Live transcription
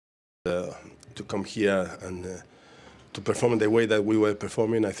To come here and to perform in the way that we were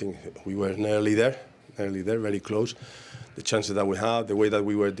performing, I think we were nearly there, very close. The chances that we had, the way that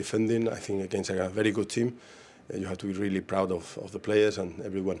we were defending, I think against a very good team, you have to be really proud of the players and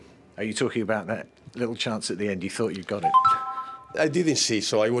everyone. Are you talking about that little chance at the end? You thought you got it? I didn't see,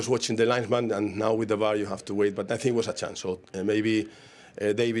 so I was watching the linesman, and now with the VAR you have to wait, but I think it was a chance. So maybe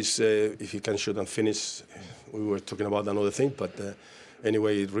Davis, if he can shoot and finish, we were talking about another thing, but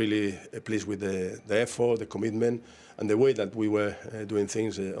anyway, really pleased with the effort, the commitment, and the way that we were doing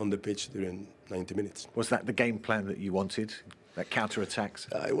things on the pitch during 90 minutes. Was that the game plan that you wanted, that counter-attacks?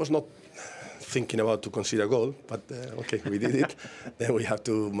 I was not thinking about to concede a goal, but okay, we did it. Then we have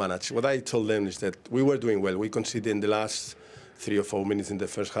to manage. What I told them is that we were doing well. We conceded in the last 3 or 4 minutes in the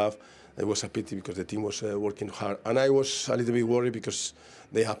first half. It was a pity because the team was working hard. And I was a little bit worried because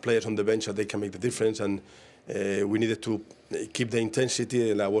they have players on the bench that they can make the difference, and we needed to keep the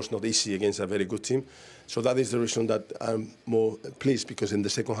intensity, and that was not easy against a very good team. So that is the reason that I'm more pleased, because in the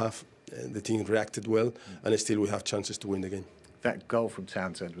second half the team reacted well, and still we have chances to win the game. That goal from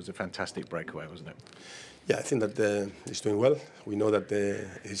Townsend was a fantastic breakaway, wasn't it? Yeah, I think that he's doing well. We know that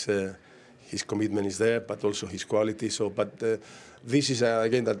his commitment is there, but also his quality. So, but this is a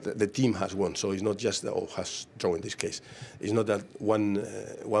game that the team has won. So it's not just has drawn in this case. It's not that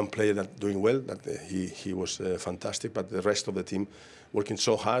one player that doing well. That he was fantastic, but the rest of the team working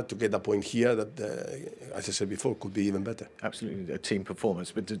so hard to get a point here that, as I said before, could be even better. Absolutely, a team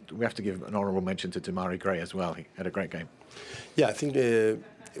performance. But we have to give an honourable mention to Demarai Gray as well. He had a great game. Yeah, I think it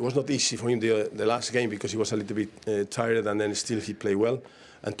was not easy for him the last game because he was a little bit tired, and then still he played well.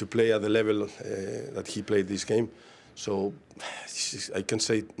 And to play at the level that he played this game. So I can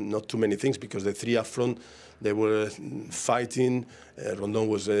say not too many things, because the three up front, they were fighting. Rondon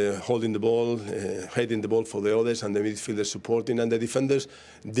was holding the ball, heading the ball for the others, and the midfielders supporting, and the defenders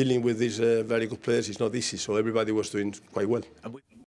dealing with these very good players is not easy. So everybody was doing quite well.